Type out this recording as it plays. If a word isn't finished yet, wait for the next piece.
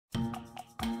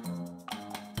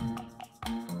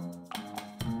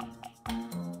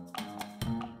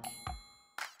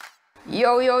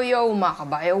Yo, yo, yo, mga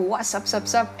kabayo, what's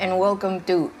up, and welcome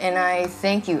to Inay.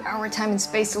 Thank you, our time and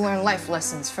space to learn life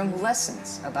lessons from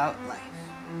lessons about life.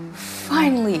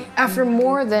 Finally, after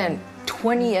more than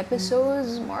 20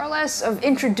 episodes, more or less, of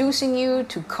introducing you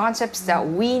to concepts that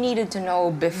we needed to know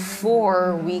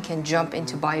before we can jump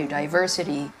into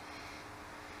biodiversity,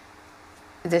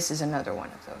 this is another one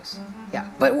of those. Yeah,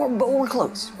 but we're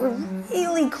close. We're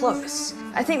really close.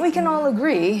 I think we can all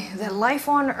agree that life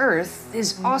on Earth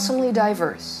is awesomely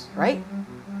diverse, right?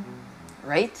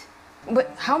 Right?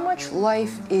 But how much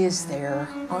life is there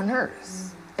on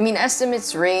Earth? I mean,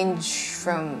 estimates range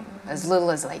from as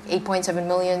little as like 8.7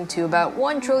 million to about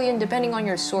 1 trillion depending on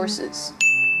your sources.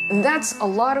 And that's a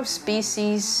lot of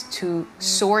species to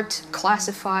sort,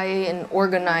 classify, and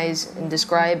organize, and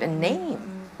describe, and name.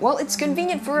 Well, it's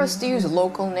convenient for us to use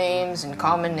local names and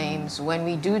common names when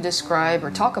we do describe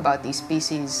or talk about these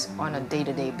species on a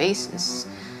day-to-day basis.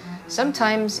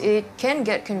 Sometimes it can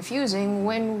get confusing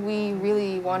when we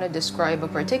really want to describe a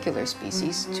particular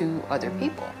species to other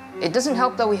people. It doesn't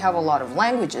help that we have a lot of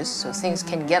languages, so things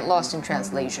can get lost in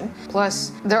translation.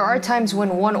 Plus, there are times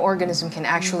when one organism can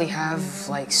actually have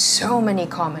like so many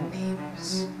common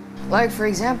names. Like, for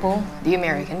example, the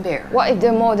American bear. What if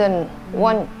there are more than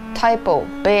one type of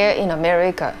bear in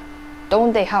America?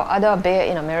 Don't they have other bear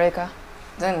in America?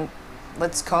 Then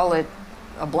let's call it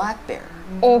a black bear.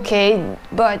 Okay,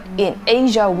 but in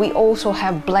Asia we also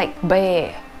have black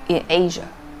bear in Asia.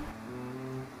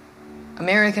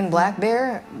 American black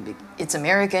bear? It's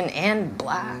American and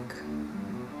black.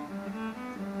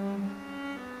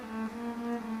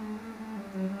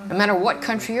 No matter what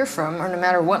country you're from or no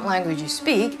matter what language you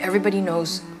speak, everybody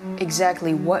knows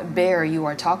exactly what bear you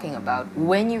are talking about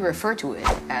when you refer to it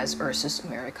as Ursus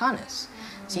americanus.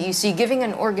 So you see, giving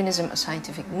an organism a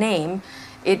scientific name,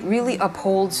 it really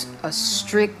upholds a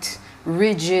strict,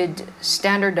 rigid,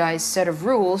 standardized set of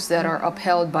rules that are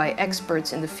upheld by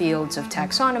experts in the fields of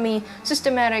taxonomy,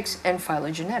 systematics, and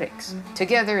phylogenetics.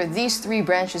 Together, these three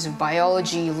branches of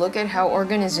biology look at how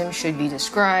organisms should be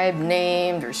described,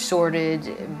 named, or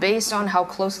sorted based on how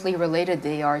closely related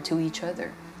they are to each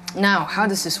other. Now, how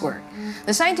does this work?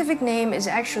 The scientific name is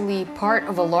actually part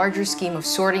of a larger scheme of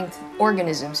sorting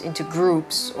organisms into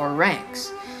groups or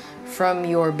ranks. From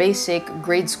your basic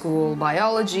grade school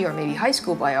biology or maybe high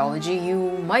school biology,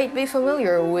 you might be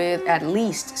familiar with at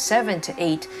least 7 to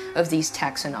 8 of these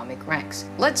taxonomic ranks.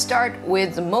 Let's start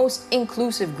with the most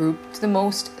inclusive group to the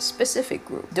most specific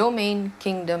group. Domain,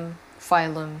 kingdom,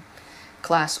 phylum,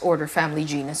 class, order, family,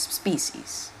 genus,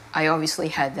 species. I obviously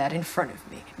had that in front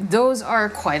of me. Those are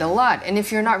quite a lot, and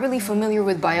if you're not really familiar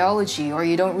with biology or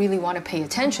you don't really want to pay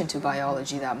attention to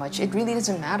biology that much, it really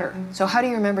doesn't matter. So how do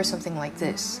you remember something like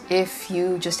this if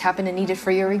you just happen to need it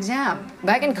for your exam?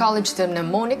 Back in college, the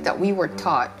mnemonic that we were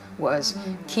taught was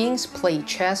kings play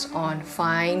chess on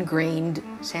fine-grained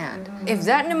sand. If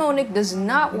that mnemonic does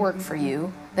not work for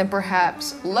you, then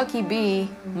perhaps Lucky Bee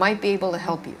might be able to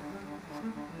help you.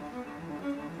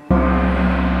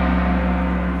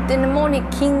 The mnemonic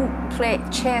king play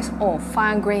chess or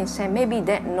fine-grained sand, maybe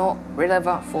that's not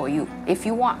relevant for you. If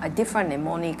you want a different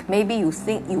mnemonic, maybe you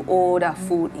think you order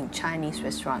food in Chinese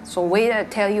restaurant. So waiter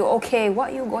tell you, okay,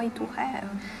 what you going to have?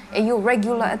 And you're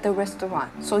regular at the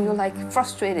restaurant. So you're like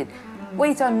frustrated.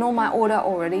 Waiter know my order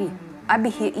already. I've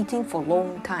been here eating for a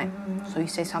long time. So you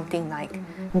say something like,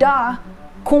 da,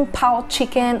 kung pao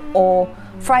chicken or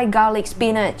fried garlic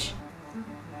spinach.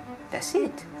 That's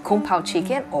it. Kung pao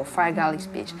chicken or fried garlic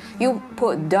spinach. You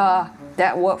put the,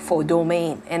 that word for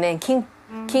domain, and then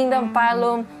kingdom,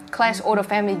 phylum, class, order,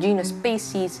 family, genus,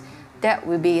 species, that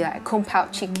will be like kung pao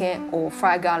chicken or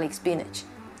fried garlic spinach.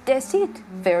 That's it.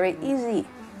 Very easy.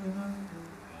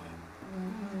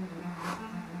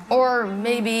 Or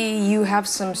maybe you have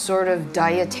some sort of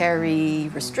dietary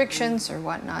restrictions or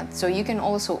whatnot, so you can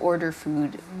also order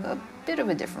food a bit of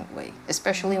a different way,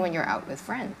 especially when you're out with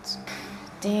friends.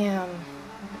 Damn.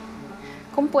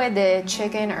 Kung pwede,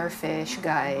 chicken or fish,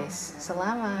 guys.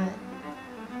 Salamat.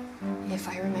 If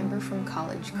I remember from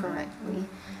college correctly.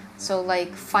 So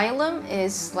like phylum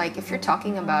is like if you're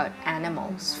talking about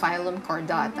animals, phylum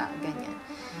chordata, ganyan.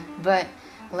 But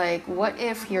like what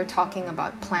if you're talking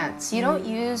about plants? You don't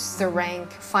use the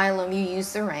rank phylum, you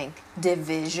use the rank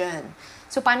division.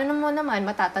 So paano naman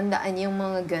matatandaan yung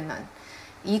mga ganon?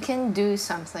 You can do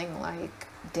something like,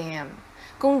 damn,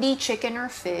 kung di chicken or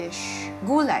fish,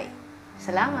 gulay.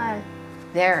 Salamat.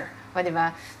 There. O,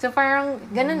 diba? So parang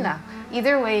ganun lang.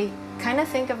 Either way, kind of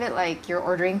think of it like you're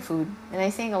ordering food. And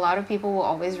I think a lot of people will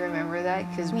always remember that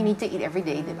because we need to eat every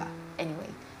day, diba? Anyway,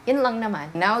 yun lang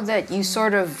naman. Now that you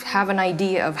sort of have an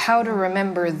idea of how to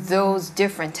remember those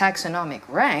different taxonomic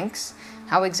ranks,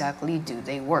 How exactly do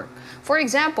they work? For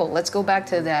example, let's go back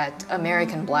to that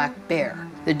American black bear.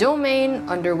 The domain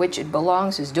under which it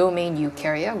belongs is domain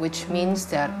eukarya, which means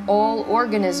that all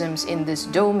organisms in this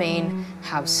domain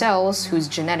have cells whose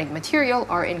genetic material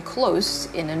are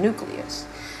enclosed in a nucleus.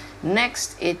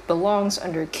 Next, it belongs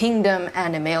under kingdom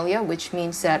Animalia, which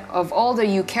means that of all the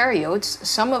eukaryotes,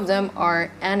 some of them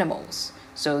are animals.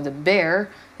 So the bear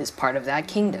is part of that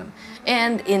kingdom.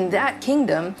 And in that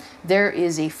kingdom, there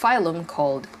is a phylum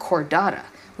called Chordata,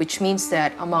 which means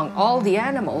that among all the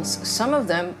animals, some of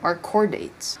them are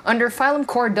chordates. Under phylum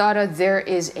Chordata, there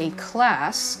is a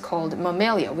class called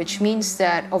Mammalia, which means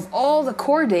that of all the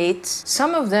chordates,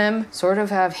 some of them sort of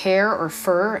have hair or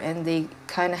fur, and they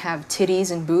kind of have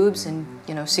titties and boobs and,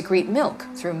 secrete milk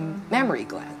through mammary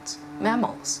glands.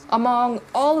 Mammals. Among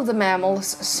all of the mammals,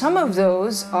 some of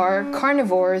those are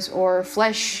carnivores or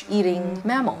flesh-eating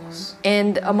mammals.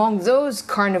 And among those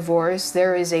carnivores,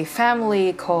 there is a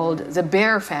family called the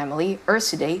bear family,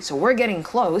 Ursidae, so we're getting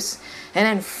close. And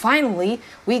then finally,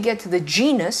 we get to the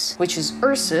genus, which is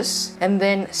Ursus, and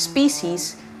then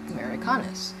species,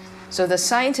 Americanus. So the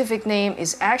scientific name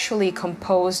is actually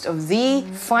composed of the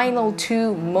final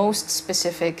two most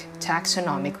specific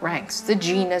taxonomic ranks, the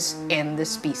genus and the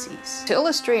species. To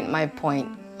illustrate my point,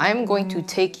 I'm going to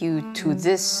take you to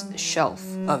this shelf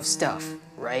of stuff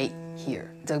right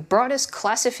here. The broadest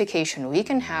classification we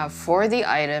can have for the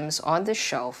items on the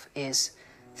shelf is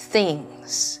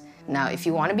things. Now, if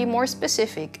you want to be more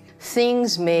specific,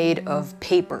 things made of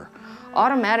paper.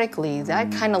 Automatically,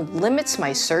 that kind of limits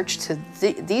my search to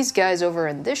these guys over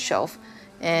in this shelf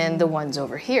and the ones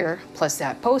over here, plus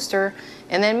that poster,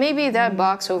 and then maybe that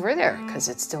box over there, because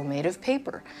it's still made of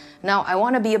paper. Now, I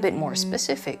want to be a bit more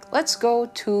specific. Let's go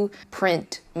to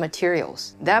print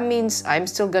materials. That means I'm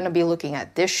still going to be looking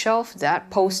at this shelf, that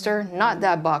poster, not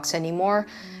that box anymore,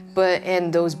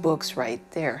 and those books right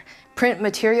there. Print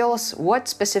materials, what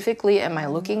specifically am I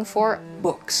looking for?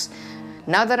 Books.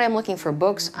 Now that I'm looking for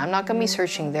books, I'm not going to be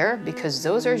searching there because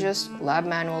those are just lab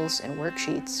manuals and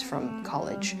worksheets from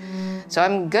college. So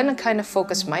I'm going to kind of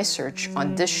focus my search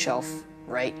on this shelf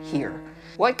right here.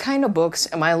 What kind of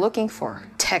books am I looking for?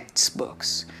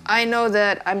 Textbooks. I know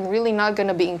that I'm really not going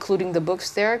to be including the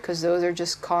books there because those are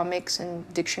just comics and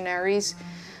dictionaries.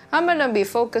 I'm going to be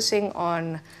focusing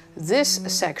on this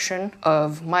section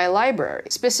of my library.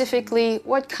 Specifically,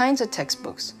 what kinds of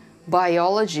textbooks?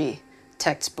 Biology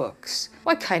textbooks.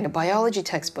 What kind of biology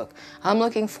textbook? I'm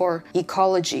looking for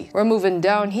ecology. We're moving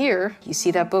down here. You see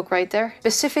that book right there?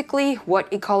 Specifically,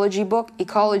 what ecology book?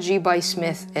 Ecology by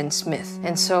Smith and Smith.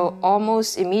 And so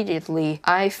almost immediately,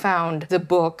 I found the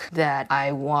book that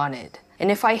I wanted. And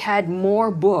if I had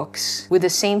more books with the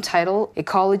same title,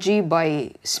 Ecology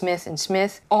by Smith and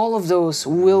Smith, all of those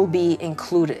will be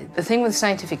included. The thing with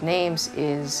scientific names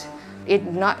is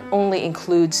it not only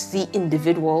includes the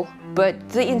individual, but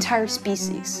the entire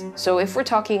species. So if we're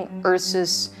talking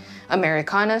Ursus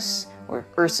americanus, or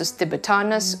Ursus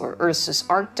tibetanus, or Ursus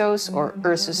arctos, or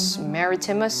Ursus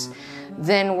maritimus,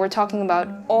 then we're talking about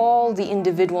all the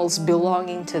individuals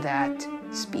belonging to that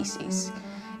species.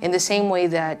 In the same way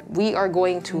that we are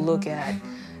going to look at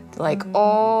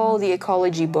all the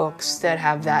ecology books that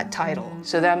have that title.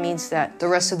 So that means that the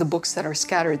rest of the books that are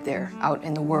scattered there out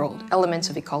in the world,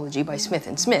 Elements of Ecology by Smith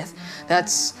and Smith,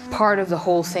 that's part of the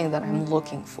whole thing that I'm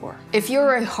looking for. If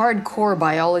you're a hardcore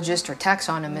biologist or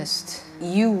taxonomist,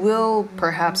 you will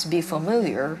perhaps be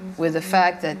familiar with the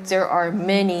fact that there are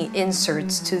many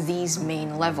inserts to these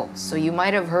main levels. So you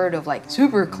might have heard of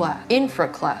superclass,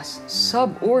 infraclass,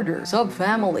 suborder,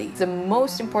 subfamily. The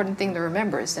most important thing to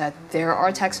remember is that there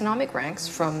are taxonomic ranks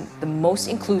from the most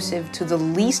inclusive to the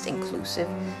least inclusive,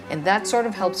 and that sort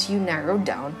of helps you narrow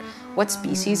down what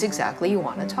species exactly you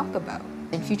want to talk about.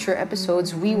 In future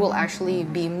episodes, we will actually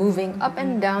be moving up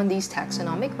and down these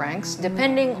taxonomic ranks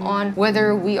depending on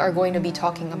whether we are going to be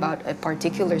talking about a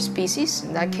particular species.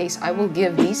 In that case, I will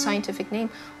give the scientific name,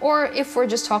 or if we're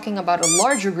just talking about a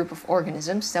larger group of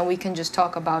organisms, then we can just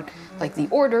talk about the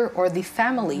order or the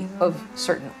family of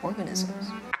certain organisms.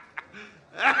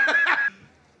 Are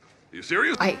you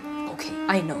serious? Okay,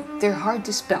 I know. They're hard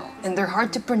to spell, and they're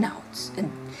hard to pronounce,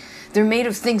 and they're made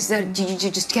of things that you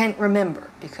just can't remember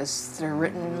because they're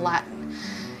written in Latin.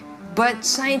 But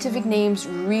scientific names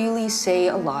really say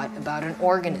a lot about an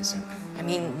organism. I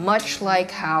mean, much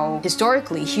like how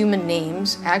historically human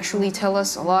names actually tell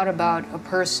us a lot about a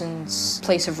person's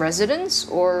place of residence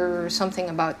or something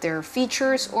about their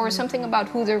features or something about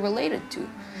who they're related to.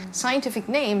 Scientific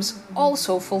names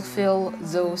also fulfill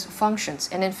those functions,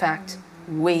 and in fact,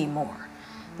 way more.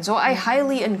 And so I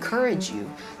highly encourage you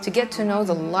to get to know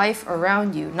the life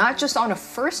around you, not just on a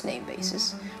first name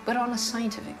basis, but on a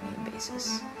scientific name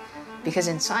basis. Because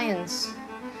in science,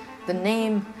 the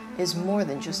name is more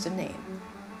than just a name.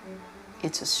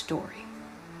 It's a story.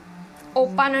 O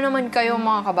paano naman kayo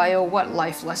mga kabayo? What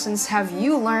life lessons have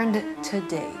you learned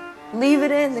today? Leave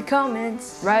it in the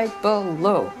comments right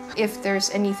below. If there's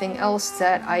anything else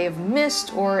that I have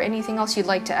missed or anything else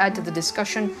you'd like to add to the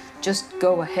discussion, just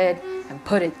go ahead and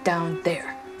put it down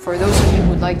there. For those of you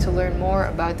who would like to learn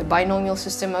more about the binomial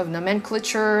system of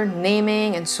nomenclature,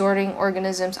 naming, and sorting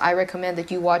organisms, I recommend that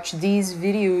you watch these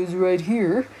videos right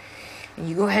here. And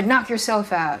you go ahead and knock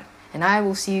yourself out. And I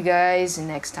will see you guys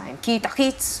next time.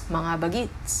 Kita-kits, mga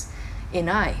bagits.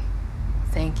 Inay,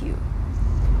 thank you.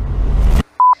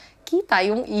 Kita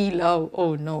yung ilaw.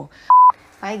 Oh no.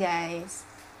 Bye guys.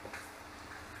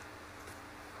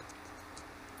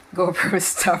 GoPro,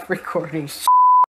 stop recording.